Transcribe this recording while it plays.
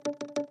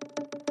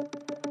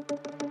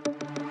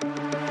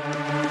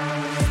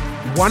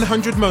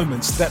100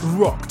 moments that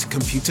rocked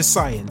computer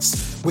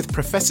science with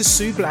Professor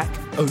Sue Black,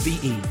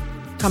 OBE.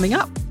 Coming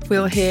up,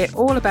 we'll hear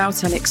all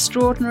about an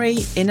extraordinary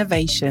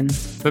innovation.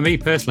 For me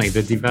personally,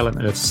 the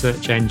development of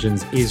search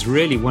engines is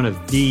really one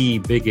of the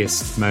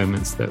biggest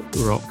moments that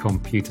rock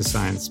computer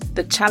science.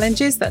 The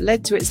challenges that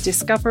led to its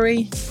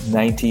discovery.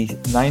 99.6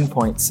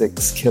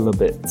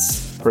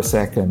 kilobits per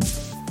second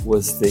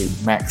was the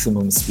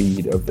maximum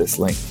speed of this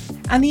link.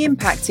 And the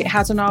impact it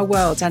had on our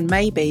world and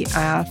maybe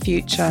our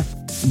future.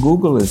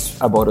 Google is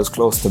about as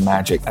close to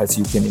magic as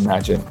you can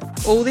imagine.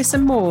 All this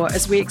and more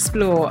as we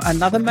explore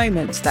another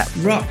moment that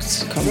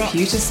rocked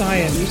computer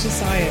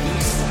science.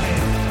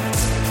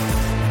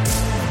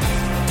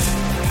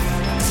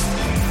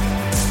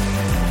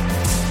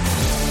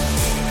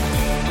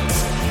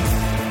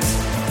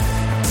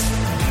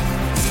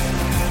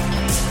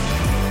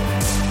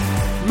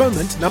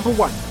 Moment number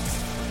 1.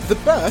 The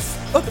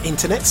birth of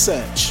internet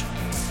search.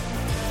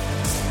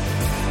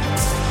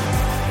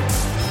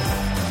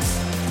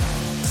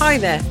 Hi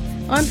there,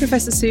 I'm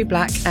Professor Sue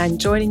Black, and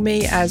joining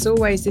me as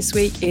always this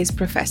week is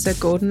Professor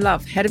Gordon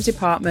Love, Head of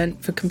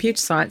Department for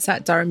Computer Science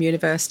at Durham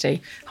University.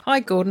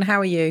 Hi Gordon, how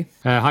are you?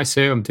 Hi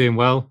Sue, I'm doing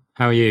well.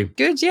 How are you?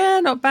 Good, yeah,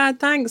 not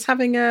bad, thanks.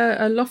 Having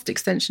a loft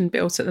extension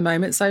built at the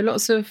moment, so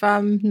lots of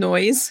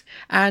noise,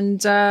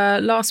 and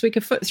last week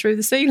a foot through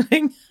the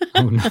ceiling.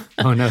 Oh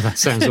no, that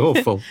sounds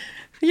awful.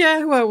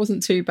 Yeah, well, it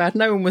wasn't too bad.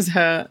 No one was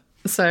hurt.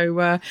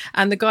 So,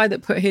 and the guy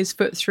that put his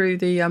foot through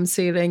the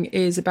ceiling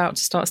is about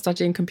to start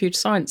studying computer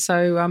science.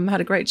 So,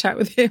 had a great chat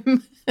with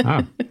him.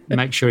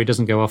 Make sure he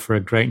doesn't go off for a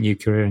great new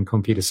career in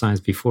computer science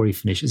before he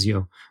finishes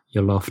your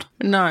loft.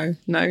 No,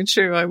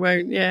 true, I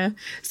won't. Yeah.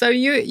 So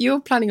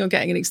you're planning on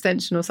getting an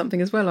extension or something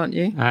as well, aren't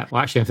you? Well,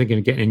 actually, I'm thinking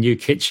of getting a new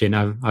kitchen.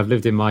 I've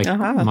lived in my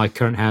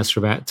current house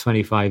for about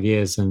 25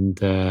 years, and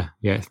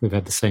we've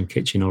had the same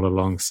kitchen all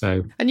along.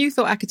 So. And you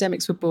thought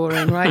academics were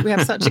boring, right? We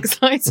have such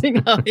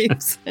exciting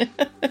lives.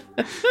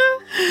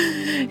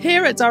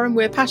 Here at Durham,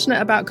 we're passionate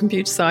about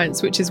computer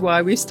science, which is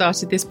why we've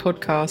started this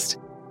podcast.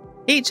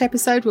 Each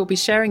episode will be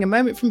sharing a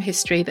moment from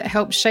history that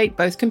helped shape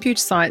both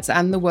computer science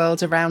and the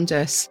world around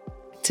us.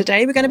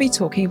 Today, we're going to be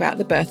talking about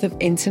the birth of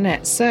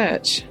internet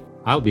search.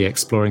 I'll be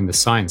exploring the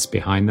science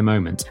behind the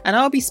moment. And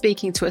I'll be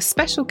speaking to a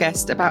special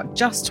guest about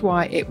just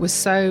why it was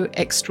so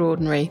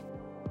extraordinary.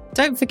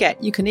 Don't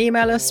forget, you can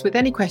email us with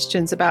any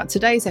questions about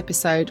today's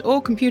episode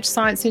or computer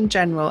science in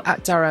general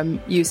at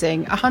Durham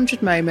using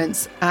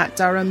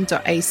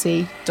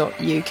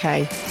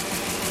 100moments@durham.ac.uk.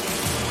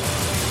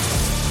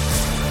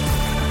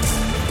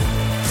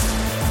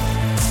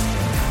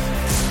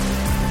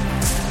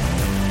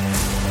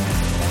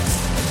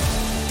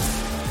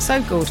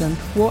 So, Gordon,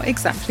 what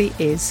exactly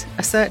is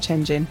a search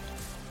engine?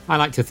 I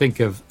like to think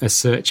of a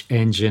search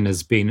engine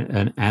as being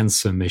an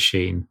answer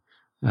machine.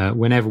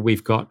 Whenever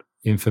we've got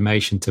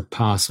information to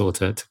parse or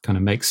to kind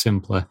of make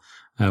simpler,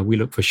 we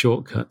look for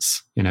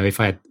shortcuts. You know, if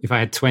I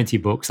had 20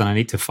 books and I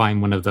need to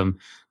find one of them,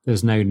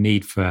 there's no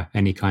need for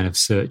any kind of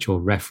search or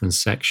reference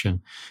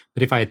section.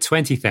 But if I had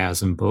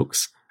 20,000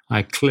 books,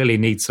 I clearly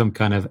need some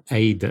kind of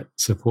aid that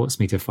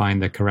supports me to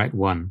find the correct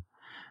one.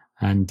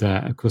 And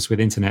of course, with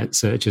internet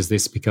searches,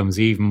 this becomes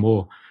even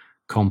more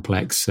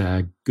complex.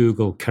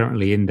 Google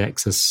currently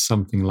indexes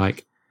something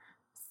like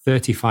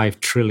 35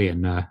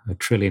 trillion. A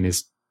trillion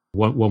is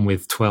one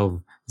with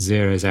 12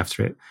 zeros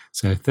after it.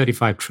 So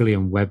 35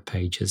 trillion web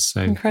pages.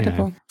 So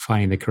incredible.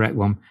 Finding the correct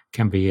one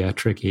can be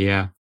tricky,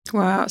 yeah.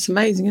 Wow, it's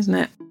amazing, isn't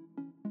it?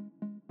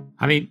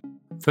 I mean,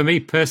 for me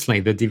personally,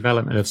 the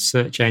development of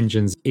search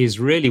engines is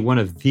really one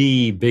of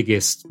the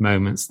biggest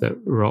moments that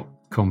rock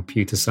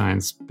computer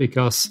science,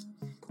 because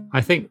I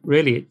think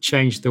really it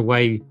changed the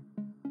way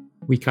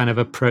we kind of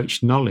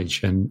approach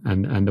knowledge and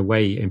the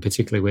way in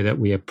particular that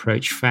we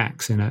approach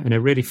facts in a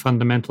really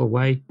fundamental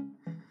way.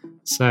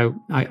 So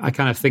I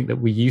kind of think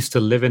that we used to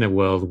live in a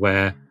world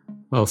where,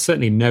 well,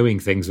 certainly knowing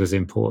things was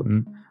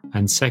important.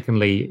 And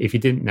secondly, if you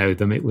didn't know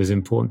them, it was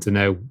important to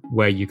know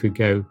where you could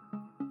go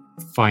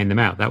find them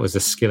out. That was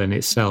a skill in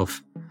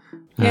itself.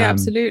 Yeah,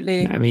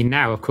 absolutely. I mean,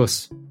 now, of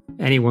course,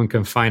 anyone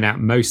can find out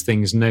most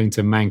things known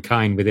to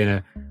mankind within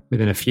a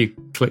few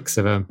clicks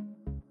of a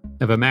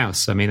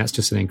mouse. I mean, that's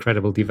just an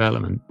incredible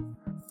development.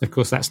 Of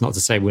course, that's not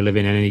to say we're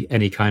living in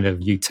any kind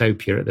of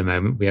utopia at the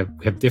moment. We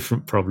have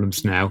different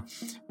problems now.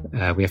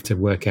 We have to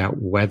work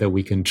out whether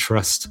we can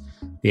trust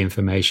the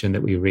information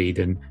that we read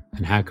and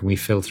how can we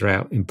filter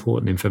out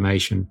important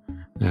information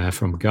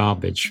from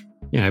garbage.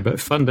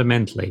 But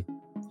fundamentally,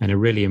 in a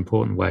really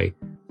important way,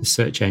 the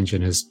search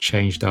engine has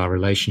changed our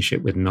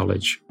relationship with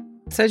knowledge.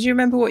 So do you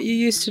remember what you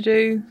used to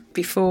do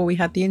before we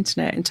had the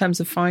internet in terms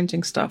of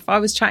finding stuff? I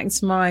was chatting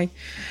to my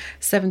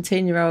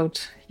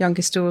 17-year-old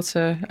youngest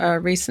daughter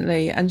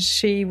recently, and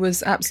she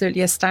was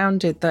absolutely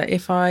astounded that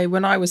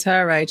when I was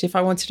her age, if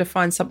I wanted to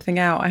find something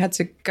out, I had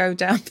to go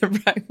down the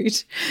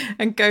road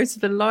and go to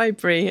the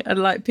library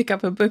and pick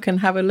up a book and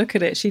have a look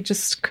at it. She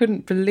just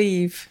couldn't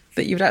believe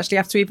that you would actually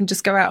have to even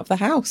just go out of the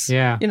house, or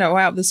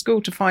out of the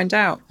school to find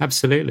out.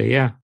 Absolutely,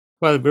 yeah.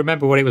 Well,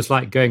 remember what it was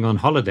like going on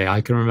holiday.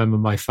 I can remember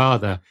my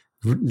father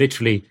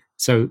literally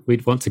So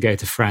we'd want to go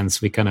to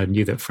France. We kind of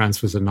knew that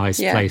France was a nice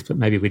place, but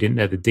maybe we didn't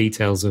know the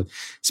details of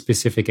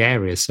specific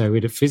areas. So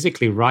we'd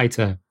physically write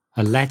a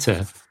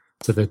letter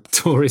to the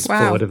tourist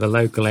board of a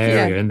local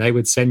area, and they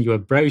would send you a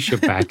brochure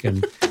back.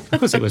 And of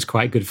course, it was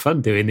quite good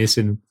fun doing this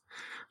in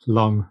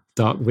long,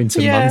 dark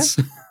winter months.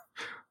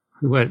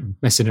 We weren't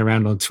messing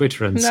around on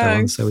Twitter and so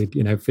on. So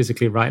we'd,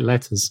 physically write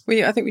letters.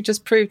 I think we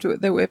just proved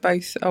that we're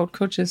both old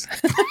codgers.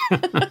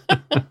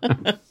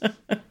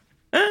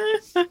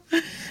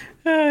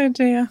 Oh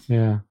dear.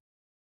 Yeah.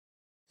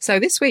 So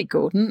this week,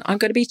 Gordon, I'm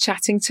going to be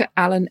chatting to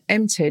Alan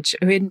Emtage,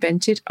 who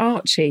invented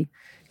Archie.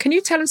 Can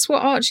you tell us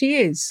what Archie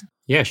is?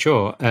 Yeah,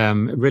 sure.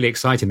 Really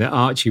exciting that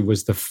Archie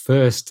was the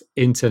first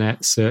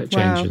internet search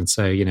engine.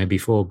 So,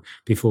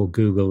 before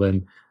Google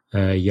and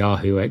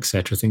Yahoo,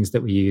 etc., things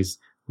that we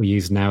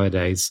use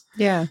nowadays.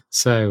 Yeah.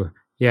 So,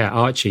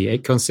 Archie,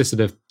 it consisted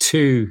of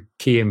two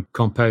key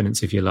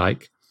components, if you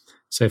like.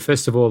 So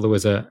first of all, there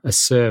was a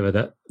server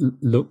that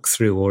looked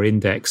through or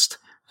indexed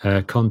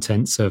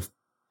contents of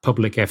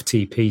public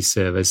FTP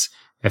servers.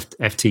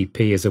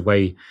 FTP is a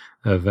way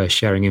of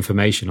sharing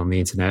information on the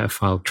internet, a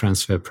file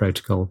transfer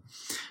protocol.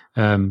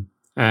 And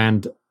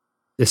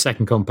the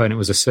second component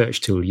was a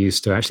search tool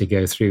used to actually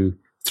go through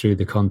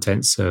the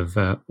contents of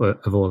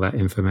all that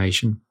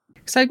information.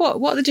 So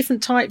what are the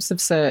different types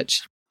of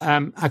search?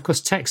 Of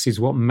course, text is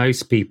what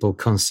most people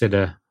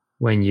consider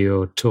when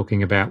you're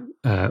talking about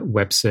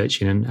web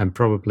searching, and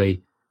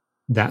probably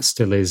that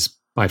still is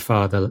by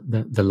far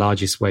the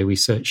largest way we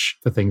search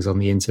for things on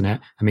the internet.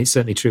 I mean, it's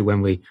certainly true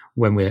when we're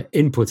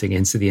inputting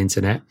into the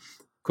internet.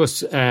 Of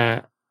course,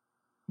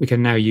 we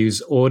can now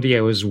use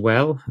audio as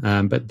well,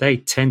 but they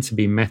tend to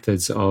be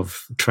methods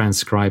of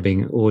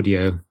transcribing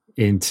audio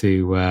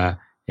into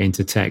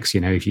text.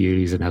 If you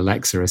use an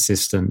Alexa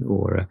assistant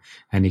or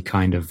any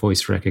kind of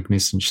voice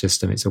recognition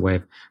system, it's a way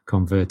of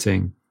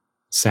converting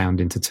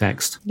sound into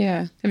text.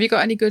 Yeah. Have you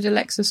got any good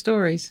Alexa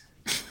stories?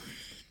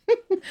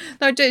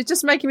 No, it's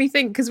just making me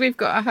think, because we've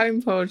got a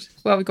HomePod.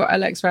 Well, we've got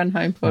Alexa and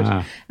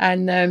HomePod.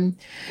 And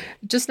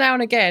just now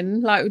and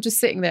again, like we're just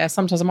sitting there.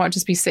 Sometimes I might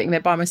just be sitting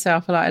there by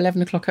myself at like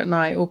 11 o'clock at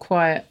night, all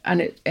quiet.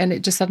 And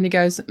it just suddenly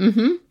goes,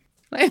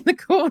 like in the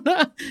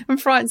corner,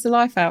 and frightens the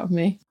life out of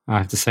me. I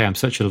have to say, I'm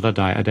such a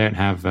Luddite. I don't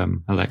have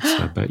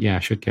Alexa, but I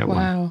should get one.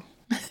 Wow.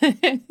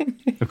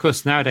 Of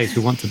course, nowadays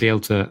we want to be able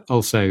to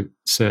also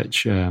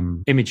search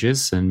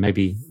images and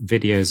maybe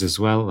videos as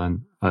well.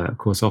 And of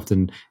course,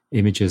 often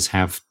images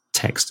have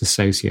text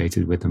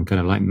associated with them,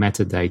 kind of like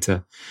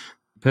metadata.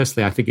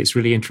 Personally, I think it's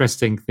really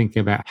interesting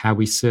thinking about how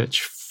we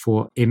search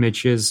for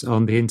images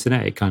on the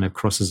internet. It kind of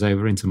crosses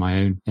over into my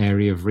own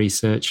area of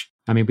research.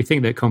 I mean, we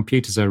think that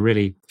computers are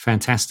really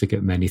fantastic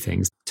at many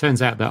things.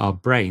 Turns out that our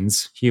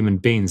brains, human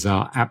beings,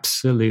 are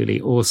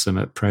absolutely awesome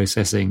at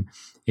processing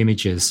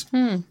images.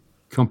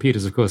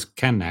 Computers, of course,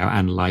 can now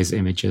analyze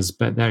images,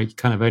 but they're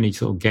kind of only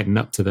sort of getting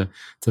up to the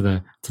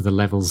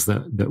levels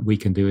that we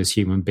can do as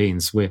human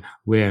beings.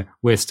 We're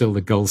still the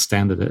gold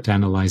standard at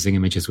analyzing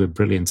images. We're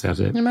brilliant at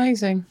it.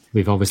 Amazing.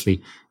 We've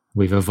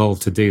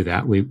evolved to do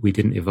that. We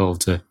didn't evolve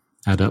to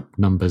add up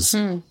numbers.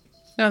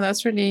 Oh,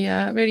 that's really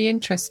really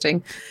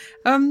interesting.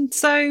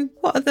 So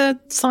what are the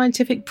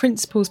scientific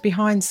principles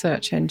behind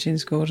search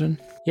engines, Gordon?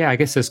 Yeah, I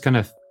guess there's kind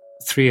of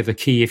three of the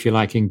key, if you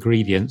like,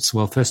 ingredients.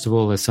 Well, first of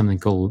all, there's something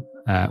called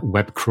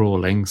web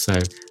crawling. So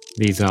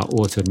these are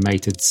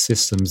automated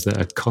systems that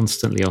are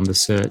constantly on the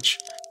search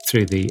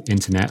through the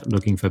internet,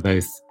 looking for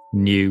both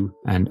new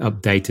and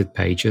updated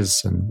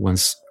pages. And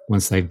once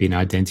they've been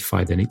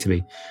identified, they need to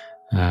be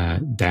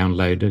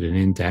downloaded and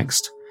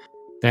indexed.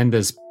 Then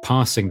there's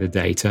parsing the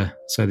data.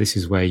 So this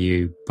is where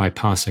by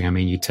parsing, I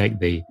mean you take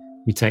the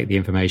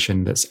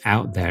information that's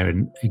out there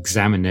and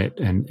examine it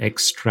and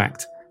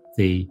extract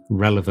the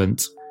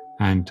relevant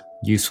and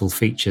useful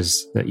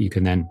features that you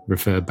can then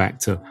refer back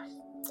to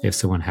if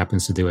someone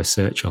happens to do a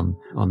search on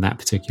that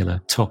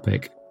particular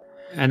topic.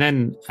 And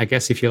then I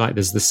guess, if you like,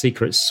 there's the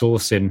secret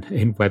sauce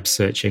in web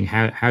searching.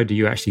 How do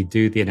you actually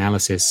do the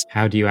analysis?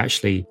 How do you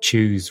actually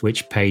choose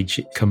which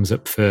page comes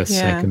up first,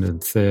 second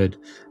and third,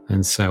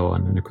 and so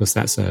on? And of course,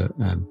 that's a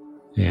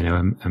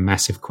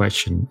massive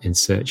question in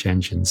search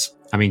engines.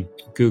 I mean,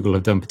 Google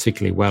have done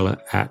particularly well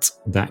at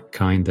that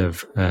kind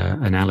of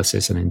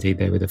analysis, and indeed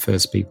they were the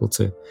first people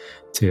to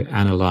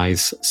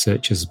analyze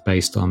searches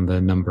based on the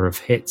number of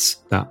hits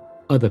that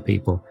other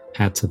people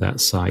had to that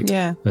site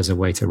as a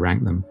way to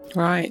rank them.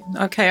 Right.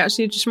 Okay.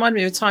 Actually, it just reminded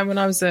me of a time when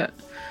I was at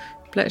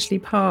Bletchley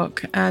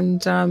Park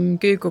and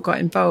Google got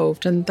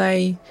involved, and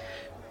they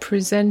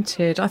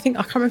presented, I can't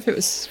remember if it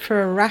was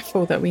for a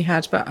raffle that we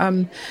had, but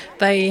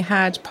they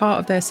had part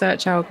of their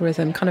search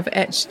algorithm kind of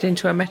etched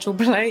into a metal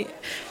plate,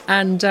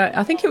 and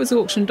I think it was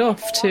auctioned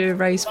off to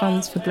raise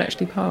funds for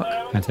Bletchley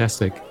Park.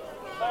 Fantastic.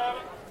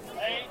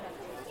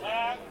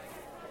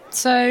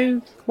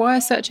 So why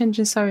are search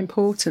engines so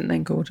important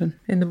then, Gordon,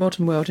 in the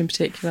modern world in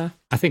particular?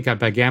 I think I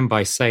began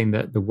by saying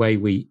that the way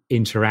we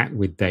interact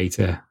with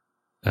data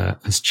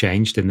has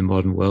changed in the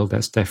modern world.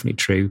 That's definitely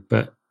true.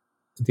 But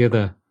the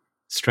other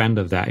strand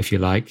of that, if you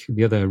like,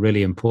 the other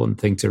really important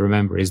thing to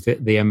remember is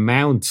that the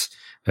amount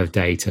of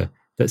data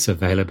that's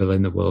available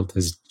in the world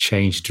has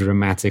changed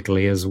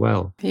dramatically as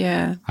well.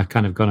 Yeah. I've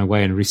kind of gone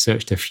away and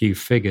researched a few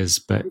figures,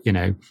 but,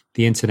 the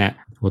internet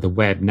or the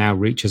web now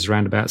reaches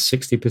around about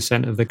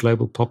 60% of the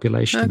global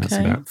population. Okay. That's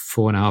about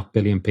 4.5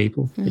 billion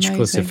people, which of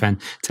course is a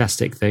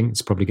fantastic thing.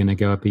 It's probably going to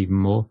go up even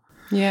more.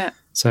 Yeah.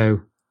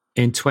 So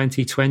in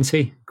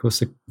 2020, of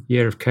course, the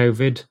year of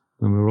COVID,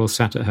 when we were all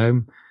sat at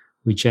home,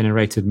 we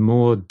generated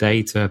more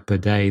data per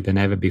day than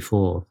ever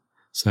before.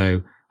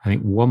 So I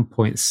think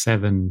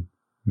 1.7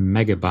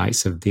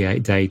 megabytes of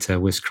data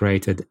was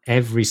created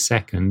every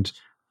second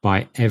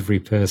by every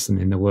person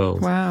in the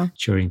world. Wow.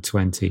 During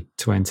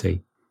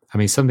 2020. I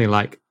mean, something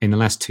like in the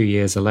last 2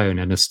 years alone,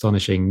 an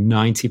astonishing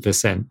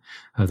 90%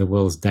 of the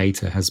world's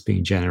data has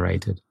been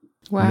generated.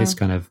 Wow. And this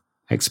kind of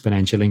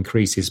exponential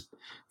increase is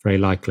very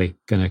likely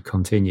going to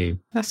continue.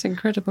 That's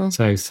incredible.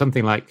 So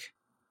something like,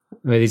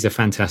 these are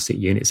fantastic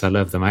units. I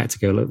love them. I had to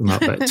go look them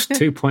up. But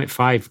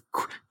 2.5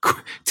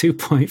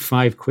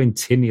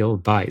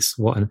 quintillion bytes.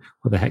 What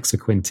the heck's a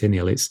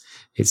quintillion?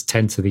 It's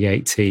 10 to the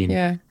 18.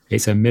 Yeah.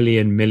 It's a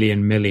million.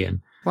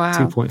 Wow.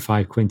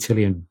 2.5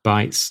 quintillion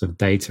bytes of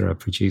data are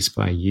produced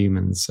by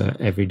humans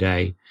every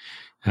day.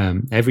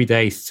 Every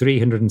day,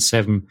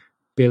 307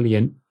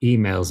 billion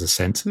emails are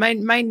sent.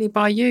 Mainly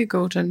by you,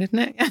 Gordon, isn't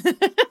it?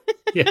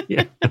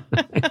 Yeah.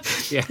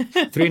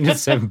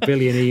 307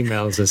 billion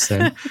emails are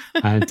sent,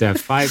 and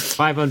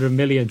 500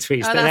 million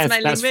tweets. Oh,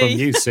 that's from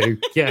you, Sue.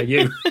 Yeah,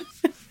 you.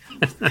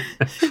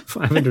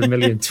 500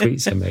 million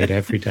tweets are made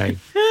every day.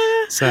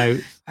 So,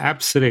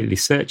 absolutely,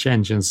 search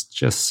engines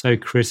just so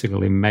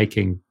critical in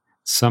making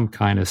some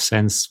kind of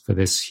sense for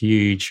this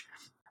huge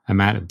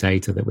amount of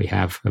data that we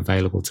have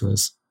available to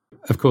us.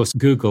 Of course,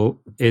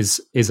 Google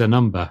is a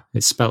number.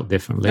 It's spelt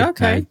differently.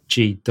 Okay.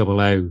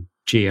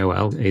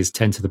 GOOGL is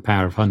 10 to the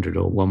power of 100,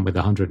 or 1 with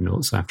 100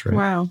 noughts after it.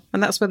 Wow.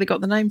 And that's where they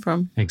got the name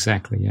from.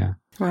 Exactly, yeah.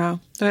 Wow.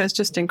 So it's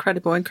just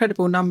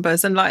incredible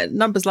numbers. And like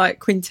numbers like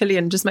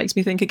quintillion just makes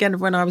me think again of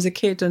when I was a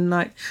kid and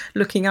like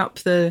looking up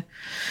the,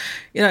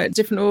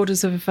 different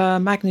orders of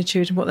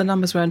magnitude and what the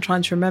numbers were and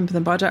trying to remember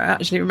them. But I don't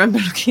actually remember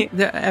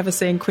ever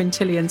seeing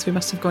quintillions. We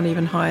must have gone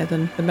even higher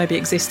than maybe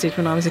existed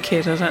when I was a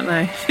kid. I don't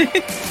know.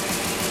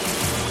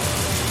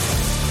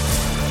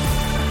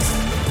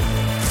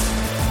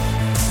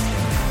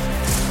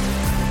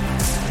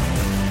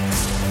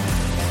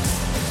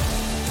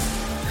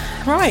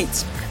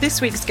 Right. This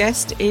week's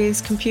guest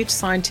is computer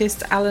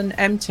scientist Alan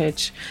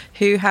Emtage,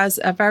 who has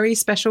a very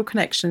special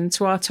connection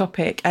to our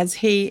topic as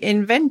he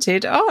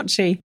invented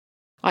Archie.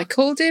 I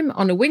called him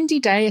on a windy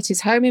day at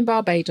his home in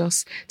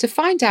Barbados to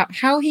find out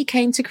how he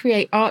came to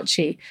create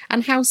Archie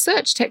and how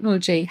search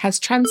technology has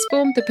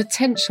transformed the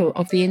potential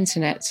of the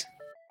internet.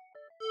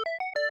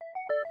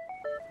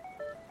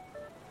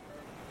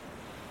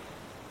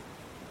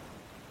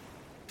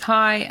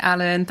 Hi,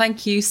 Alan.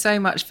 Thank you so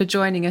much for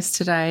joining us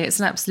today. It's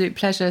an absolute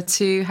pleasure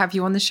to have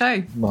you on the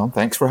show. Well,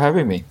 thanks for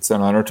having me. It's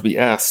an honor to be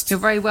asked. You're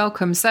very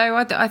welcome. So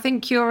I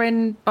think you're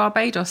in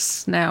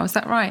Barbados now. Is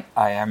that right?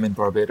 I am in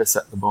Barbados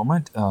at the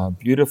moment.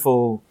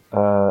 Beautiful,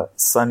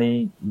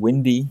 sunny,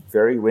 windy,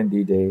 very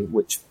windy day,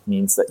 which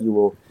means that you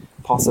will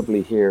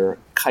possibly hear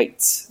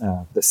kites,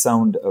 the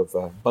sound of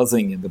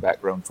buzzing in the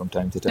background from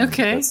time to time.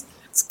 Okay.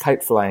 It's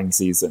kite flying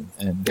season.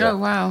 And oh,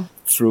 wow.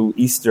 Through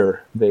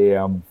Easter, they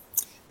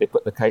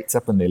put the kites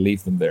up and they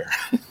leave them there.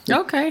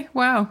 Okay,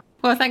 wow.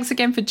 Well, thanks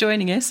again for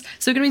joining us.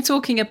 So we're going to be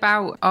talking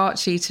about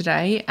Archie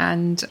today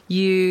and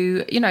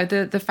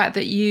the fact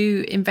that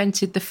you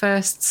invented the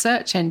first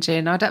search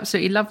engine. I'd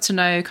absolutely love to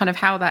know kind of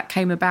how that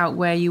came about,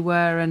 where you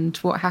were and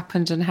what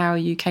happened and how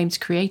you came to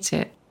create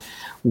it.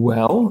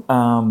 Well,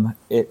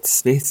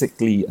 it's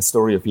basically a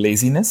story of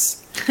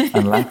laziness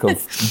and lack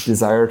of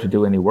desire to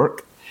do any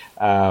work.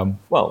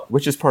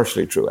 Which is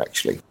partially true,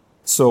 actually.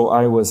 So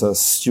I was a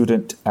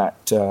student a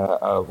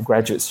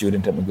graduate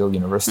student at McGill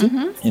University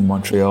in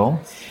Montreal.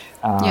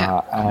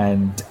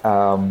 And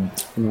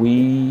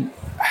we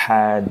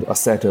had a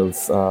set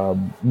of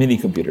mini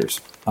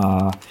computers.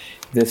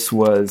 This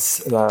was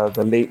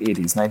the late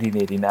 80s,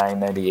 1989,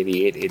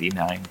 1988,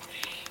 89.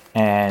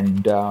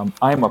 And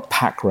I'm a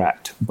pack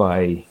rat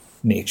by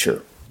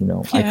nature.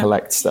 I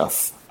collect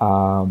stuff.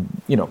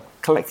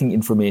 Collecting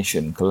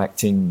information,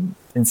 collecting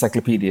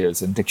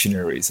encyclopedias and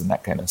dictionaries and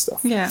that kind of stuff.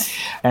 Yeah.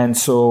 And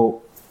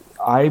so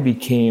I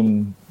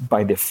became,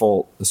 by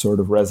default, the sort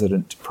of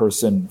resident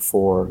person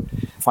for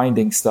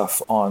finding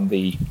stuff on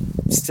the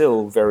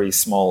still very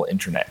small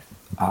internet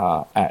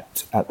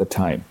at the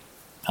time.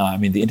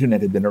 The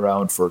internet had been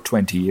around for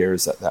 20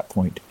 years at that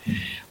point,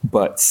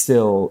 but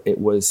still it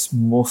was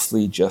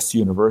mostly just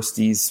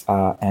universities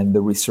and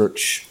the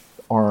research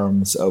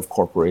arms of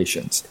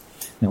corporations.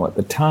 Now, at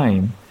the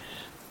time,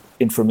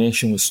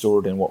 information was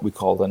stored in what we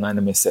called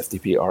anonymous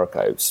FTP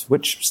archives,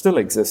 which still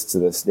exists to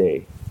this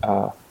day.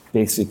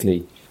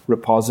 Basically,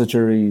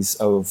 repositories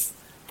of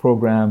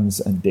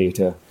programs and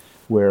data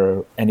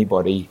where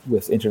anybody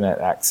with internet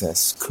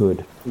access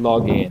could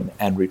log in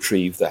and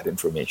retrieve that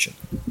information.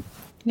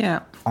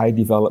 Yeah. I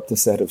developed a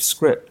set of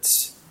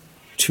scripts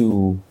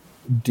to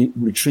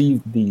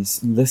retrieve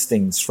these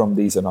listings from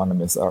these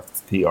anonymous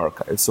RFP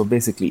archives. So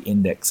basically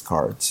index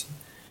cards,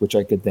 which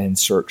I could then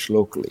search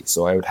locally.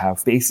 So I would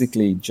have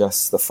basically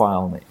just the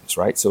file names,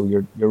 right? So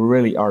you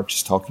really are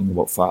just talking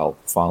about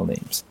file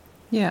names.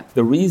 Yeah.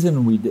 The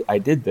reason I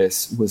did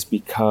this was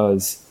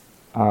because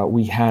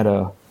we had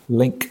a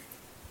link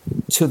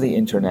to the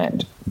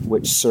internet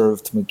which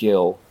served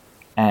McGill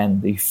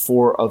and the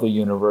 4 other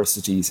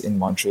universities in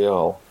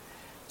Montreal.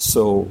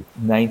 So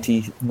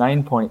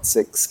 99.6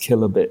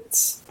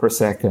 kilobits per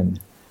second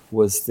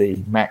was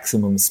the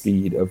maximum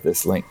speed of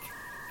this link.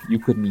 You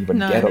couldn't even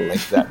get a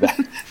link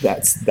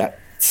that's that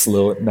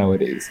slow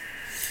nowadays.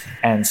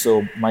 And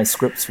so my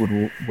scripts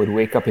would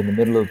wake up in the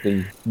middle of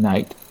the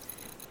night,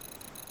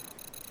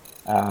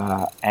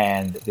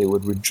 and they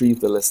would retrieve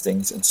the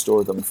listings and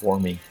store them for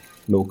me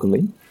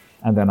locally,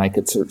 and then I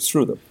could search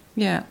through them.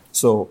 Yeah.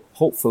 So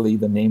hopefully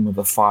the name of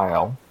the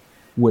file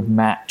would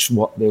match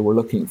what they were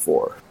looking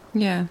for.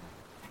 Yeah.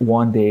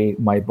 One day,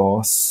 my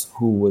boss,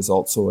 who was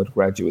also a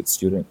graduate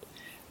student,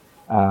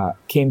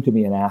 came to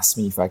me and asked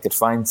me if I could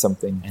find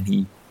something, and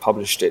he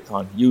published it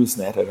on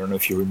Usenet. I don't know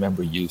if you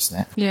remember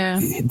Usenet. Yeah.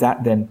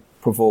 That then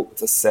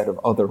provoked a set of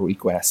other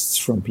requests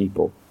from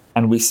people.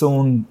 And we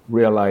soon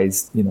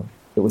realized,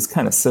 it was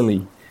kind of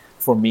silly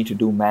for me to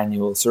do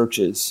manual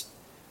searches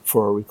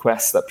for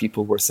requests that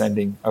people were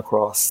sending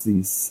across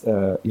these,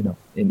 in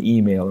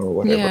email or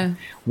whatever. Yeah.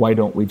 Why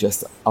don't we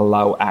just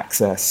allow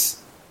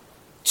access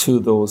to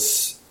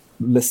those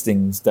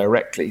listings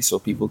directly so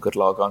people could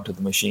log onto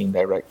the machine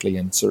directly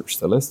and search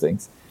the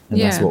listings? And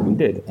that's what we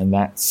did. And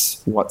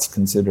that's what's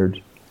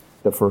considered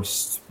the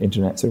first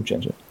internet search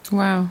engine.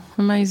 Wow,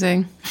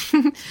 amazing.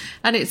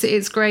 And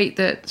it's great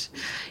that,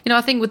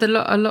 I think with a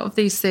lot of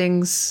these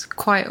things,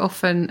 quite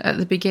often at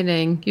the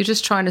beginning, you're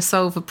just trying to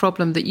solve a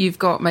problem that you've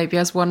got maybe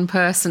as one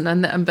person,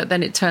 but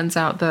then it turns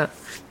out that,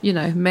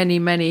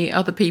 many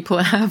other people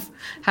have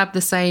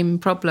the same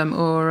problem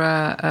or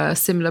a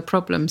similar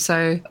problem.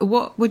 So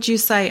what would you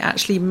say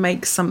actually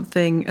makes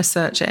something a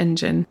search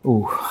engine?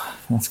 Oh,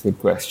 that's a good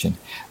question.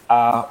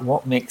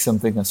 What makes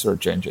something a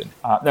search engine?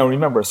 Now,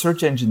 remember,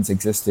 search engines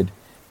existed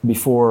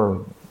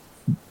before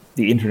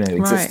the internet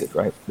existed,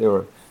 right?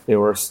 There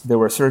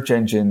were search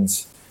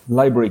engines.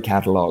 Library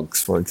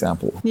catalogs, for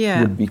example,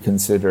 would be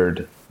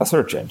considered a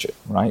search engine,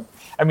 right?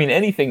 I mean,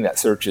 anything that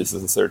searches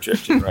is a search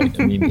engine, right?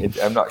 I mean,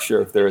 I'm not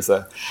sure if there is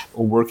a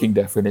working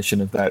definition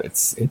of that.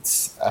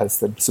 It's as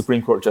the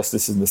Supreme Court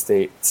Justice in the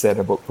state said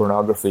about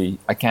pornography.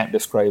 I can't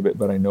describe it,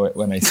 but I know it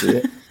when I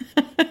see it.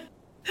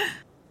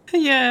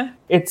 Yeah.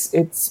 It's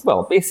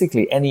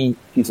basically any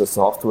piece of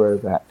software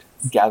that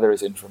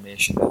gathers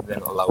information that then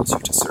allows you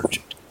to search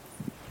it.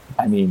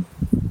 I mean,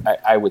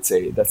 I would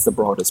say that's the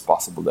broadest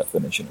possible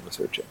definition of a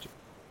search engine.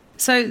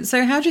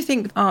 So how do you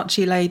think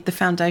Archie laid the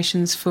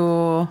foundations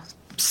for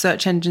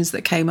search engines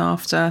that came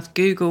after?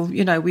 Google,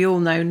 we all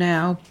know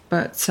now,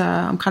 but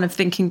I'm kind of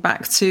thinking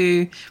back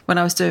to when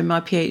I was doing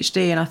my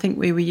PhD, and I think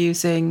we were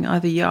using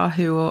either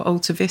Yahoo or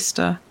Alta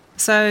Vista.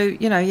 So,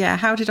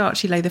 how did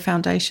Archie lay the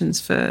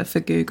foundations for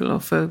Google or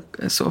for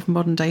sort of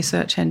modern day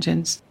search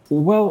engines?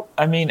 Well,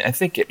 I mean, I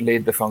think it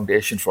laid the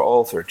foundation for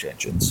all search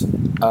engines.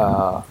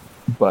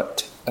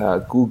 But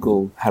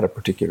Google had a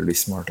particularly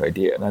smart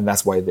idea, and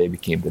that's why they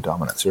became the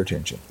dominant search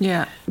engine.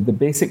 Yeah. The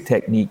basic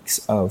techniques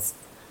of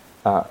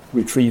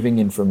retrieving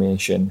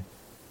information,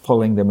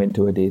 pulling them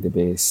into a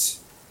database,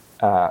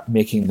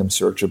 making them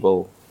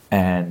searchable,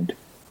 and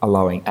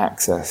allowing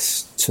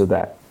access to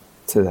that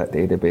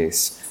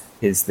database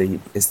is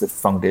the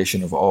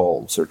foundation of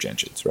all search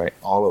engines, right?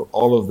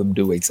 All of them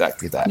do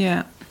exactly that.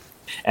 Yeah.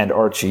 And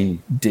Archie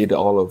did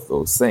all of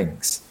those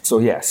things. So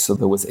yes, so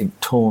there was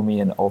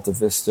Inktomi and Alta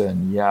Vista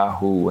and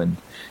Yahoo, and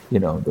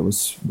there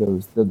was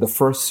the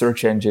first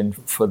search engine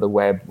for the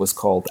web was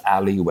called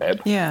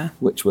AliWeb,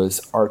 which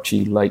was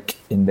Archie-like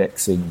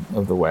indexing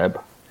of the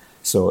web.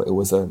 So it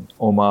was an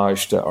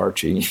homage to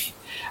Archie.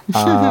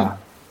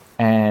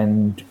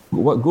 And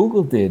what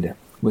Google did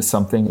was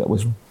something that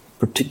was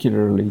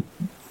particularly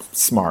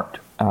smart,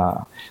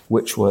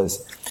 which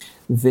was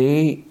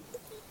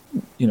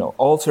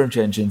all search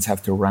engines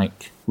have to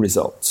rank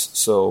results.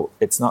 So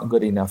it's not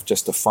good enough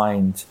just to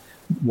find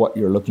what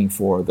you're looking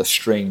for, the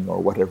string or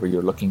whatever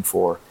you're looking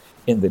for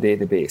in the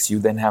database. You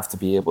then have to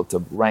be able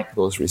to rank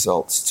those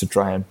results to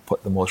try and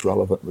put the most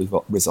relevant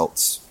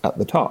results at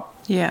the top.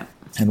 Yeah.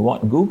 And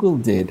what Google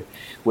did,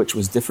 which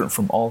was different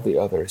from all the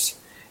others,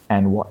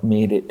 and what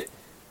made it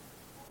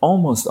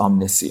almost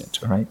omniscient,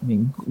 right? I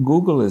mean,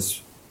 Google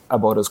is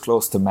about as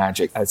close to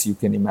magic as you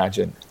can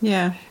imagine.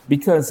 Yeah.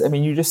 Because, I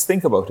mean, you just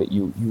think about it.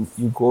 You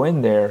go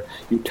in there,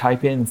 you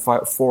type in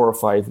 4 or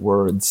 5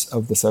 words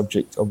of the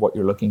subject of what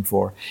you're looking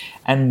for,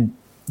 and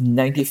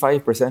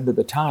 95% of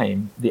the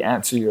time, the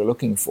answer you're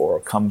looking for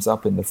comes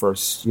up in the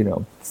first,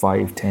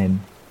 5-10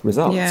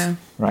 results,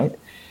 right?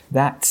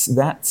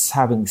 That's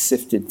having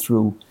sifted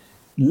through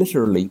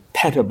literally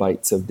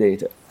petabytes of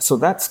data. So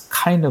that's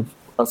kind of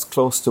as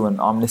close to an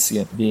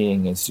omniscient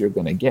being as you're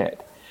going to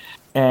get.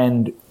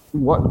 And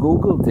what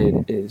Google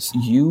did is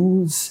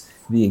use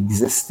the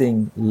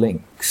existing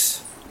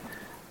links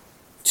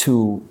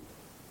to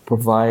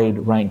provide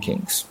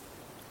rankings.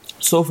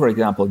 So, for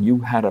example,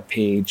 you had a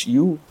page,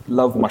 you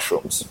love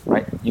mushrooms,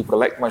 right? You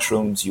collect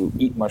mushrooms, you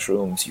eat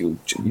mushrooms, you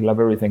love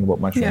everything about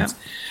mushrooms. Yeah.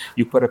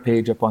 You put a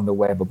page up on the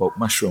web about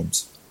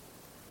mushrooms.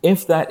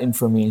 If that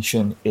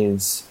information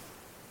is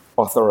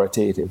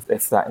authoritative,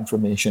 if that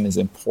information is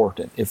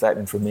important, if that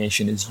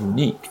information is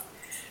unique,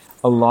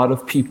 a lot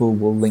of people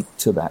will link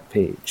to that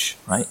page,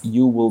 right?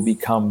 You will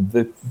become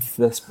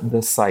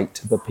the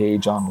site, the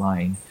page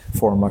online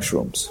for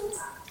mushrooms.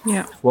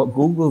 Yeah. What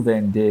Google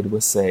then did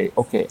was say,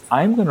 okay,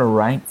 I'm going to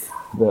rank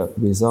the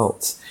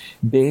results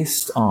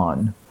based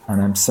on,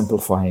 and I'm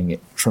simplifying it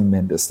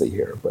tremendously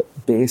here, but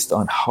based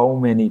on how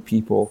many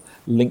people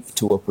link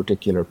to a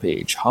particular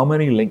page, how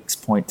many links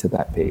point to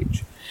that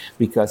page,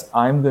 because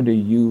I'm going to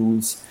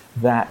use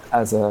that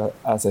as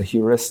a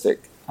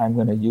heuristic, I'm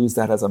going to use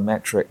that as a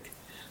metric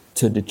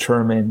to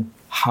determine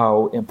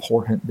how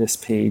important this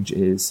page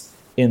is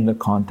in the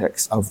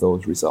context of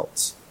those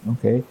results.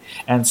 Okay?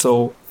 And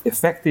so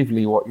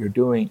effectively what you're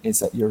doing is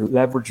that you're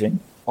leveraging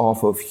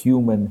off of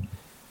human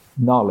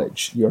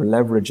knowledge. You're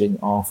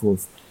leveraging off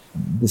of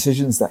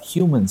decisions that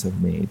humans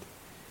have made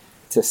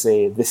to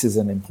say this is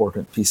an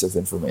important piece of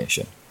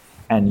information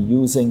and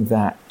using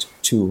that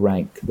to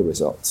rank the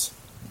results.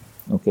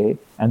 Okay?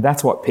 And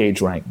that's what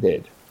PageRank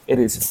did. It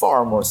is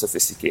far more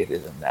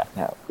sophisticated than that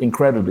now,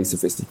 incredibly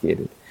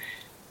sophisticated.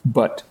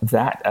 But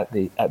that at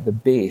the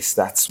base,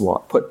 that's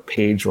what put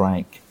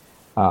PageRank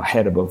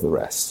head above the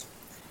rest.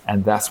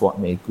 And that's what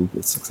made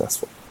Google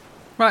successful.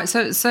 Right,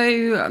 so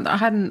I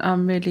hadn't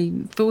really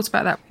thought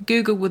about that.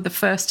 Google were the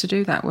first to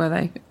do that, were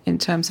they, in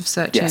terms of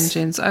search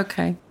engines?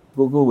 Okay.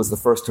 Google was the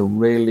first to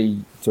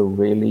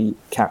really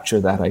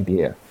capture that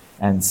idea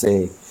and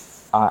say,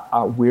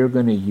 we're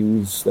going to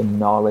use the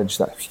knowledge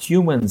that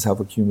humans have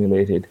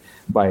accumulated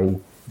by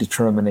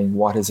determining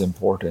what is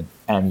important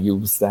and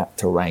use that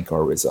to rank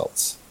our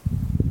results.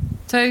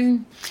 So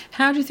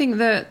how do you think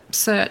that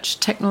search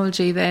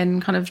technology then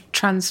kind of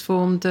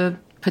transformed the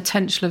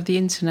potential of the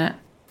internet?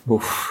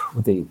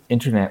 The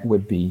internet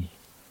would be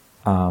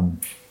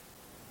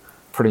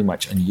pretty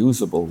much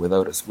unusable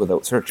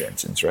without search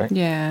engines, right?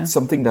 Yeah.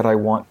 Something that I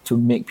want to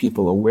make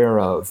people aware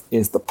of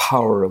is the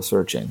power of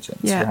search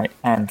engines, right?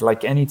 And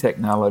like any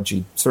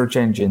technology, search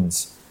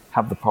engines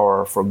have the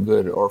power for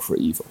good or for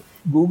evil.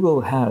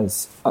 Google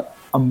has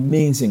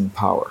amazing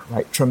power,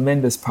 right?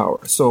 Tremendous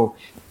power. So,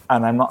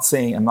 and I'm not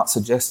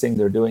suggesting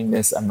they're doing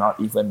this.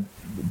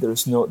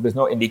 There's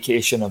no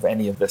indication of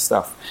any of this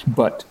stuff.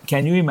 But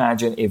can you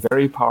imagine a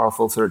very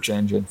powerful search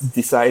engine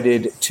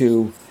decided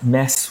to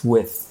mess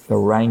with the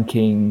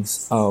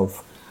rankings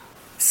of,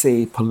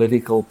 say,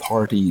 political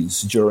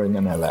parties during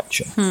an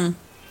election?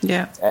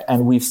 Yeah.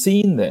 And we've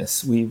seen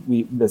this.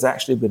 There's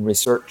actually been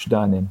research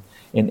done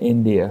in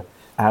India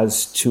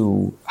as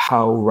to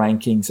how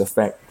rankings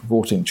affect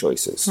voting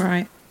choices.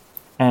 Right.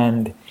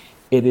 And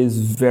it is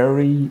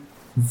very,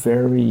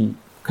 very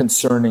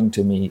concerning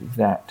to me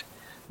that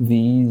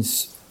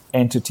these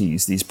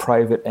entities, these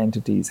private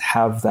entities,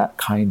 have that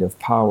kind of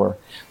power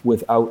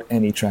without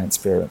any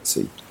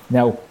transparency.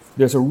 Now,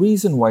 there's a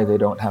reason why they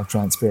don't have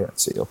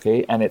transparency,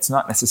 okay? And it's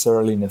not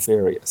necessarily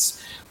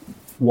nefarious.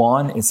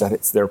 One is that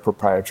it's their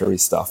proprietary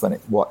stuff, and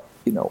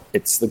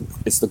it's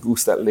the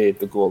goose that laid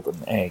the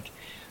golden egg.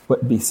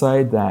 But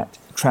beside that,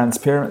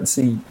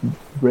 transparency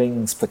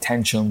brings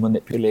potential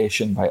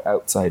manipulation by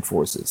outside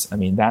forces. I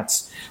mean,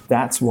 that's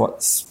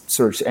what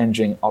search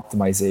engine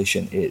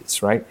optimization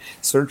is, right?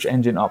 Search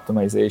engine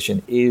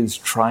optimization is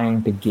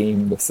trying to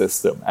game the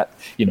system.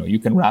 You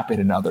can wrap it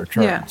in other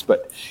terms,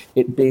 but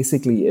it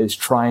basically is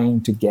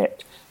trying to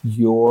get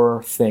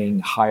your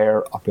thing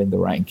higher up in the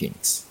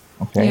rankings,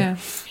 okay? Yeah.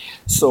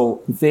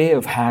 So they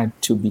have had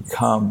to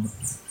become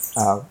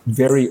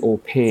very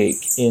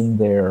opaque in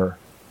their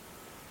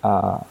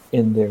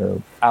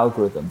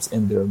algorithms,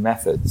 in their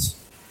methods,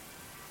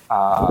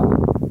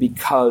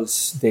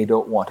 because they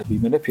don't want to be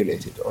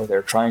manipulated, or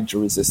they're trying to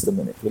resist the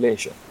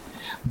manipulation.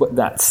 But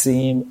that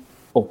same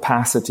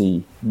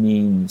opacity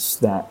means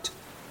that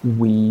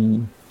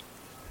we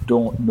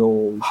don't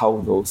know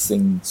how those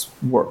things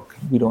work.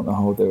 We don't know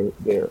how the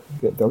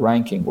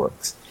ranking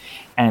works.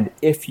 And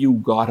if you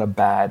got a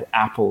bad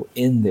apple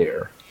in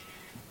there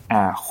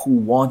who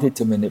wanted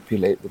to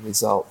manipulate the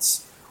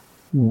results,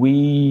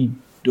 we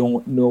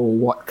don't know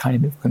what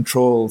kind of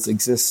controls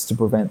exist to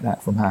prevent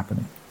that from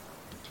happening.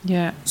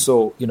 Yeah.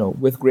 So,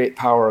 with great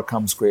power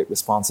comes great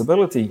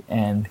responsibility,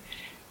 and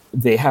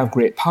they have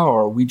great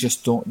power. We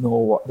just don't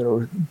know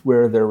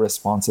where their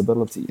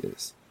responsibility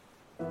is.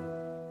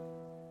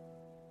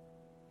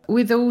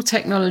 With all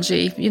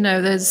technology,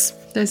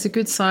 there's a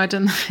good side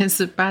and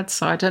there's a bad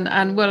side.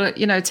 And well,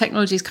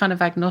 technology is kind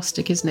of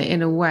agnostic, isn't it,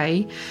 in a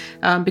way,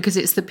 because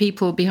it's the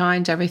people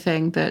behind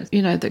everything that,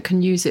 that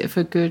can use it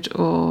for good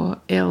or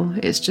ill.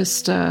 It's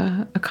just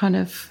a kind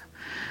of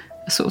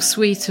a sort of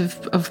suite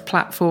of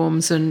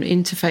platforms and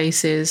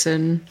interfaces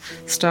and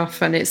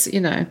stuff. And it's,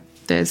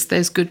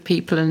 there's good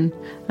people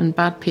and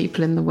bad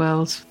people in the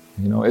world.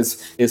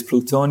 Is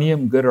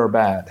plutonium good or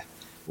bad?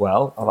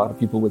 Well, a lot of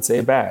people would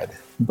say bad,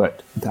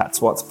 but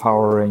that's what's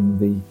powering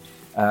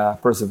the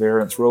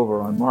Perseverance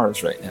rover on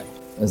Mars right now,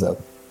 is a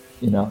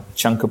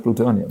chunk of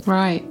plutonium.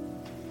 Right.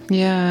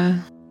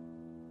 Yeah.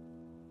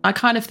 I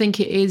kind of think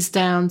it is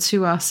down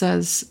to us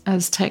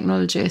as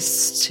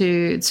technologists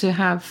to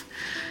have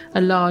a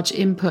large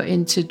input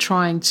into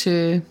trying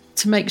to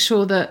make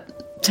sure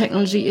that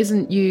technology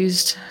isn't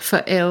used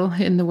for ill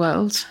in the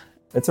world.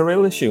 It's a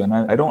real issue, and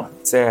I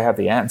don't say I have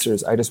the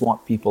answers. I just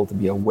want people to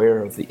be aware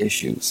of the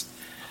issues.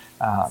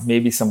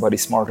 Maybe somebody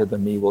smarter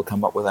than me will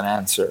come up with an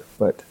answer,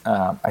 but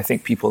I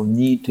think people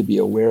need to be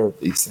aware of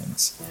these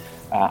things,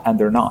 and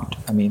they're not.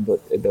 I mean,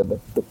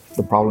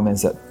 the problem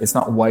is that it's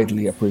not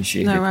widely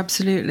appreciated. No,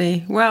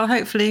 absolutely. Well,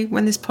 hopefully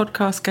when this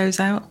podcast goes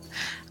out,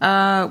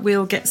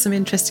 we'll get some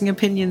interesting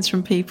opinions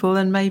from people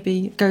and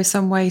maybe go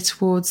some way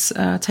towards,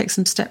 take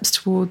some steps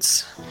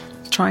towards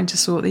trying to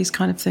sort these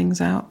kind of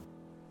things out.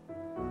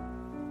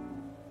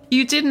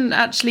 You didn't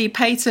actually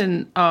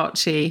patent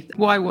Archie.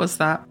 Why was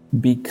that?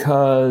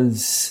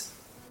 Because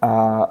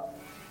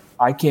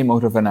I came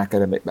out of an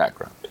academic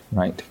background,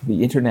 right?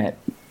 The internet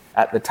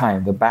at the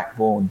time, the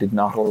backbone did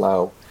not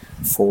allow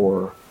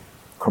for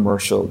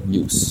commercial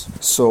use.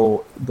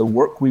 So the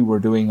work we were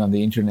doing on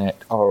the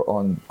internet or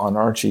on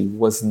Archie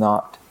was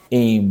not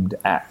aimed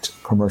at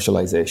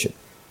commercialization.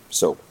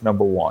 So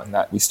number one,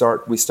 that we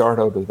start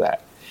out of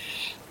that.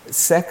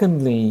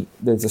 Secondly,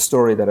 there's a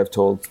story that I've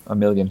told a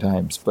million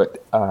times,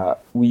 but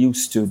we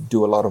used to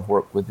do a lot of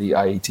work with the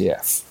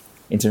IETF,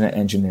 Internet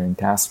Engineering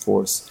Task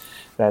Force.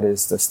 That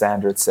is the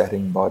standard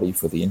setting body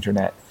for the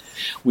internet.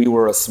 We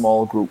were a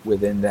small group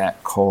within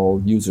that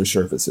called User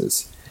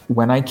Services.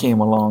 When I came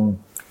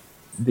along,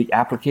 the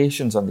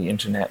applications on the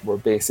internet were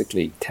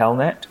basically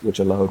Telnet, which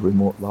allowed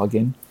remote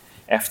login,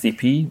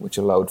 FTP, which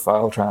allowed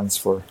file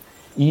transfer,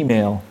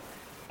 email,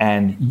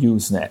 and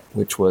Usenet,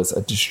 which was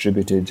a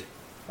distributed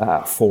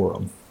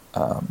forum.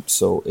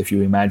 So if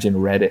you imagine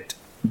Reddit,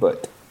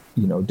 but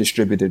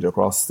distributed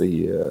across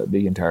the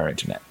entire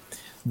internet,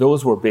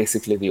 those were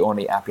basically the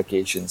only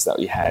applications that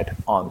we had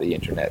on the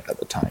internet at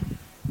the time.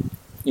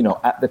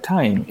 At the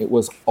time, it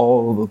was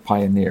all of the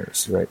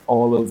pioneers, right?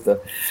 All of the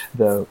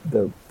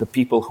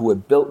people who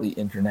had built the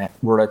internet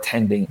were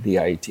attending the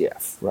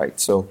IETF, right?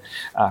 So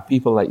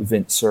people like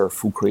Vint Cerf,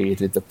 who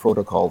created the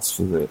protocols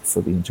for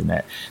the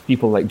internet.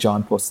 People like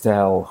John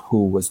Postel,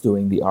 who was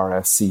doing the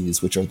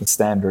RFCs, which are the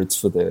standards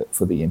for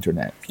the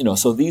internet.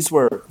 So these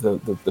were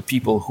the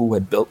people who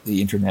had built the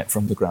internet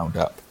from the ground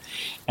up.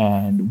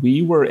 And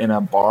we were in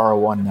a bar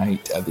one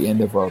night at the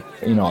end of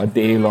a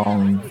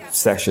day-long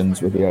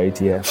sessions with the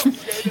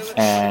IETF,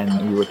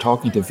 and we were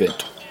talking to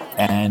Vint.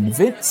 And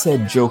Vint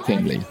said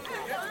jokingly,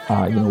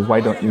 why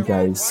don't you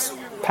guys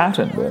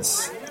patent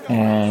this?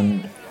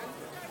 And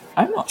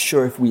I'm not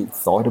sure if we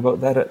thought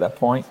about that at that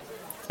point.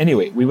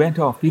 Anyway, we went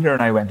off, Peter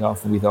and I went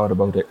off, and we thought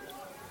about it.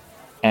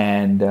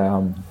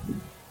 And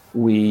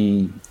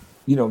we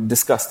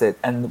discussed it.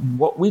 And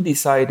what we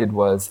decided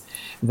was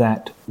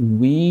that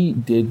we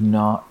did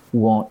not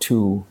want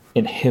to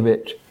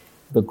inhibit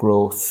the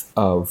growth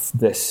of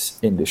this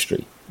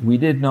industry. We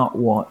did not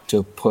want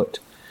to put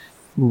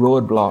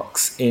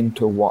roadblocks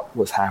into what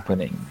was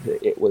happening.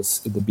 It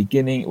was at the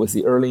beginning, it was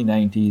the early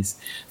 90s.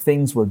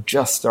 Things were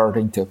just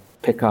starting to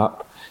pick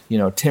up.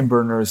 Tim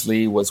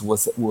Berners-Lee was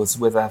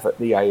with us at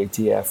the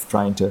IETF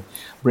trying to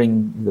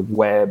bring the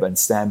web and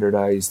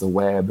standardize the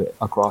web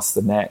across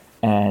the net.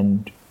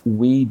 And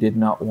we did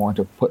not want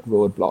to put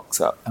roadblocks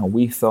up. And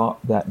we thought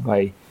that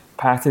by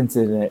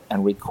patenting it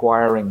and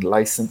requiring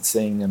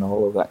licensing and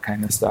all of that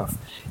kind of stuff,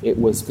 it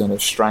was going to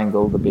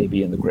strangle the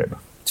baby in the crib,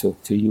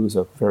 to use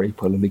a very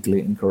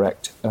politically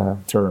incorrect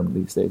term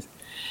these days.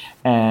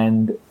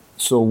 And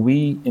so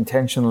we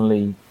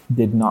intentionally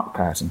did not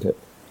patent it.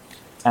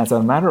 As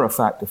a matter of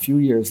fact, a few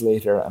years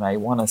later, and I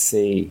want to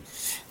say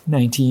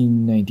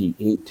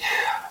 1998,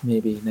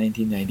 maybe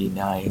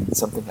 1999,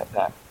 something like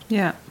that.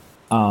 Yeah.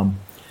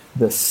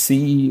 The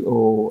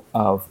CEO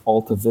of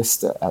Alta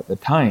Vista at the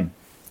time,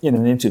 in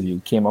an interview,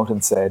 came out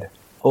and said,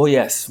 oh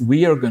yes,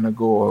 we are going to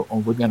go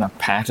and we're going to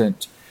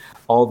patent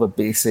all the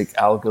basic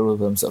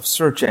algorithms of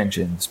search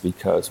engines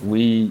because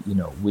we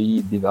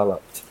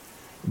developed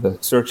the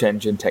search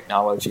engine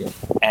technology.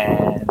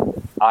 And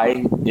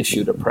I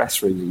issued a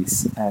press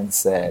release and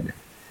said,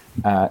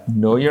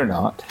 no, you're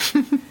not.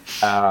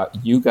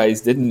 You guys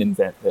didn't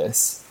invent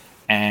this.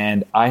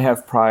 And I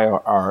have prior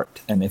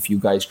art. And if you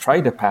guys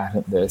try to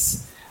patent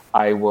this,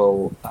 I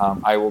will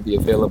be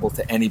available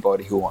to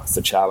anybody who wants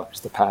to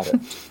challenge the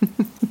patent.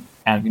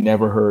 And we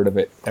never heard of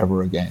it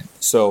ever again.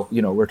 So,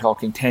 we're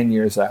talking 10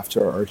 years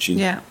after Archie.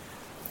 Yeah.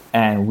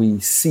 And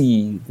we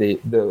see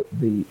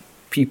the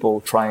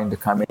people trying to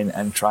come in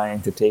and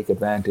trying to take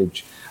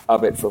advantage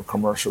of it for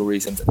commercial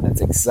reasons. And that's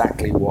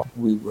exactly what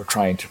we were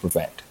trying to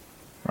prevent,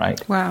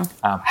 right? Wow.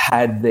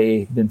 Had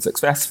they been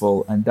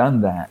successful and done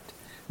that,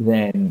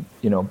 then,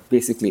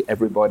 basically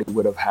everybody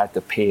would have had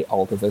to pay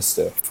Alta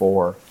Vista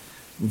for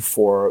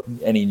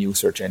any new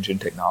search engine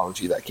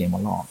technology that came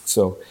along.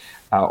 So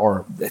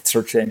or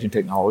search engine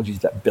technologies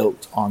that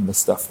built on the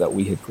stuff that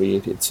we had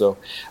created. So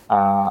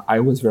I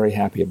was very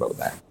happy about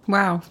that.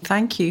 Wow,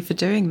 thank you for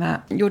doing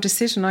that. Your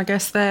decision, I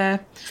guess,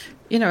 there,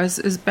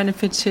 has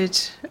benefited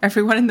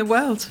everyone in the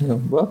world. You're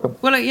welcome.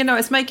 Well,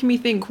 it's making me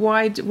think,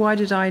 why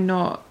did I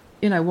not,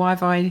 why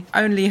have I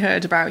only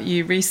heard about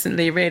you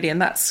recently, really?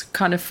 And that's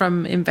kind of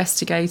from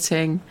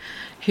investigating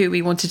who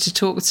we wanted to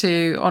talk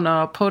to on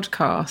our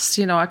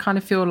podcast. I kind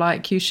of feel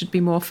like you should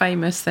be more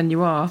famous than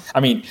you are. I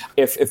mean,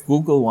 if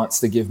Google wants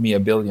to give me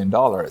 $1 billion,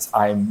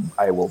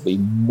 I will be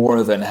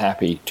more than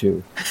happy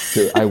to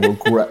I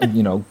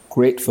will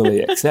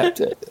gratefully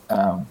accept it.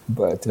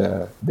 But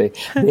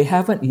they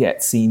haven't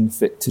yet seen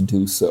fit to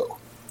do so.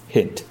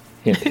 Hint.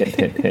 Hint, hint,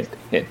 hint, hint,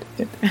 hint,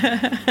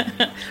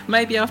 hint.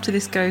 Maybe after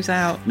this goes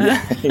out.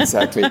 Yeah,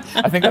 exactly.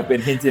 I think I've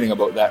been hinting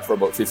about that for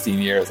about 15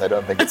 years. I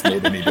don't think it's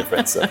made any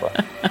difference so far.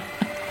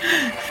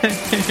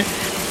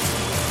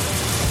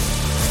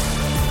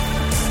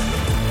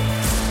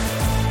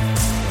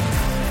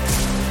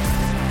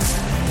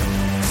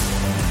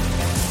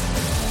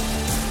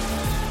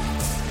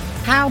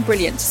 How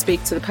brilliant to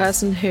speak to the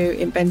person who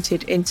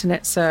invented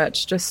internet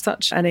search. Just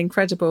such an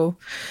incredible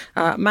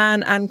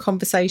man and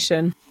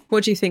conversation.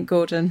 What do you think,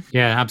 Gordon?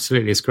 Yeah,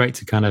 absolutely. It's great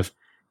to kind of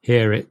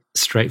hear it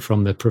straight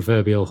from the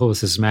proverbial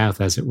horse's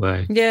mouth, as it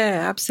were.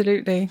 Yeah,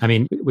 absolutely. I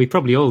mean, we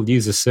probably all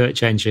use a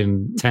search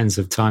engine tens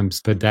of times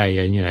per day,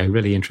 and,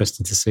 really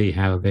interesting to see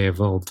how they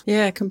evolved.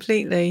 Yeah,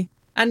 completely.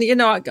 And,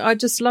 I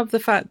just love the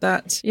fact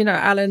that,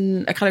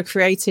 Alan kind of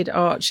created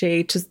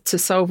Archie to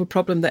solve a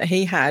problem that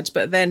he had,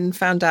 but then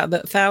found out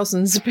that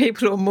thousands of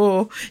people or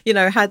more,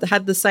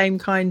 had the same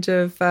kind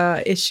of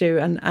issue.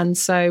 And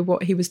so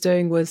what he was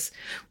doing was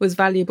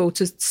valuable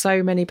to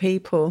so many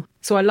people.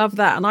 So I love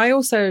that. And I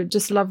also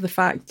just love the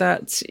fact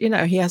that,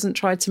 he hasn't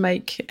tried to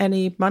make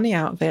any money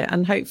out of it.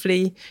 And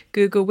hopefully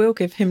Google will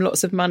give him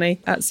lots of money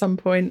at some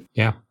point.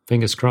 Yeah.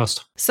 Fingers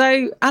crossed.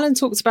 So Alan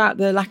talks about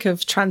the lack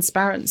of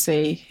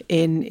transparency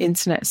in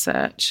internet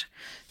search.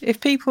 If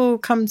people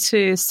come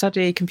to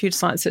study computer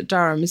science at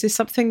Durham, is this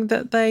something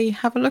that they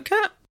have a look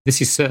at?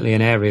 This is certainly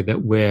an area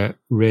that we're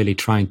really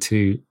trying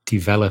to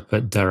develop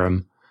at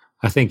Durham.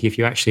 I think if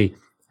you actually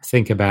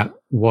think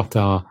about what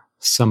are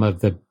some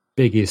of the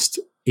biggest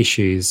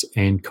issues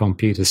in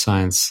computer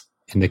science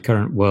in the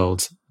current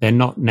world, they're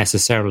not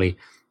necessarily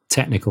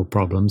technical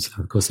problems.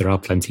 Of course, there are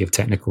plenty of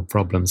technical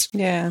problems.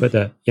 Yeah. But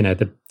the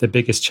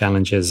biggest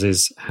challenges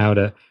is how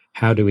do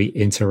we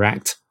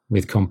interact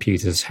with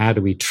computers? How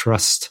do we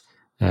trust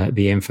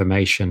the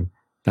information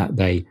that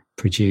they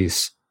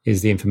produce?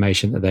 Is the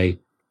information that they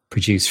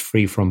produce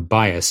free from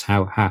bias?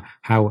 How are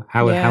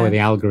the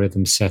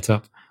algorithms set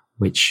up,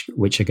 which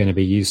are going to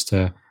be used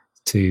to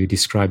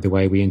describe the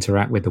way we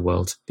interact with the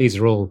world? These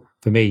are all,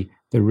 for me,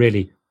 the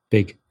really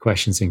big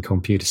questions in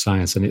computer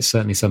science, and it's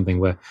certainly something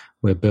we're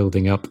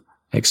building up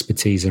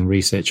expertise and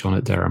research on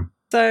at Durham.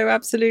 So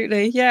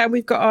absolutely. Yeah,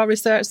 we've got our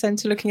research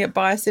centre looking at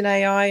bias in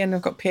AI, and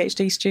I've got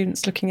PhD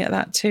students looking at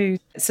that too.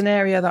 It's an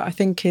area that I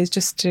think is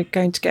just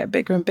going to get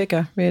bigger and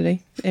bigger,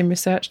 really, in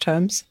research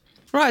terms.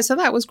 Right, so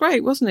that was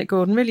great, wasn't it,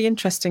 Gordon? Really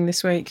interesting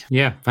this week.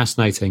 Yeah,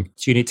 fascinating.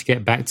 So you need to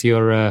get back to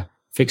your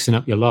fixing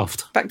up your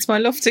loft. Back to my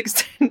loft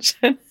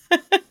extension.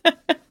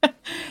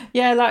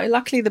 Yeah,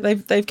 luckily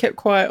that they've kept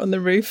quiet on the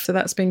roof, so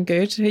that's been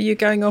good. Are you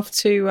going off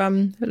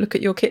to look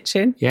at your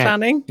kitchen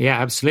planning? Yeah,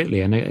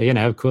 absolutely. And,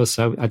 of course,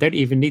 I don't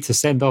even need to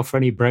send off for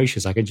any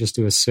brochures. I can just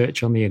do a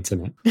search on the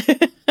internet.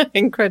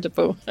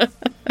 Incredible.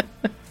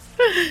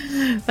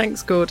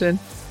 Thanks, Gordon.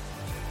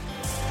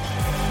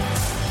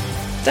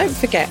 Don't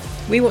forget,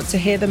 we want to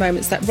hear the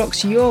moments that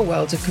rocks your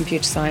world of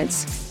computer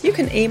science. You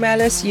can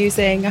email us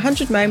using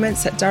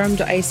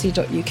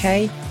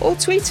 100moments@durham.ac.uk or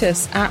tweet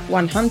us at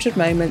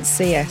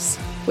 100momentscs.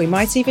 We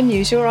might even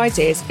use your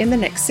ideas in the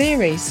next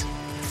series.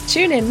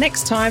 Tune in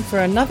next time for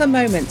another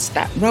moment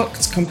that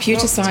rocked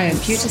computer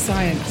science.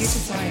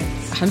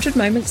 100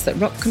 Moments That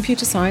Rocked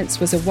Computer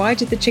Science was a Why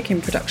Did the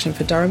Chicken production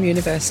for Durham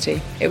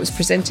University. It was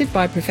presented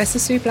by Professor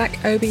Sue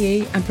Black,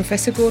 OBE, and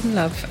Professor Gordon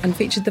Love, and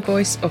featured the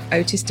voice of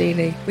Otis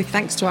Dealey, with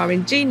thanks to our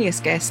ingenious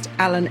guest,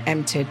 Alan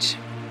Emtage.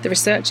 The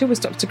researcher was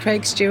Dr.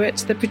 Craig Stewart,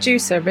 the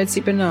producer,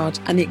 Redzi Bernard,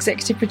 and the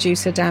executive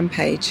producer, Dan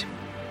Page.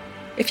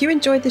 If you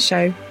enjoyed the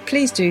show,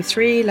 please do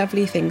 3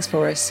 lovely things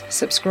for us.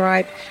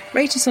 Subscribe,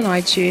 rate us on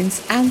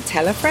iTunes, and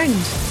tell a friend.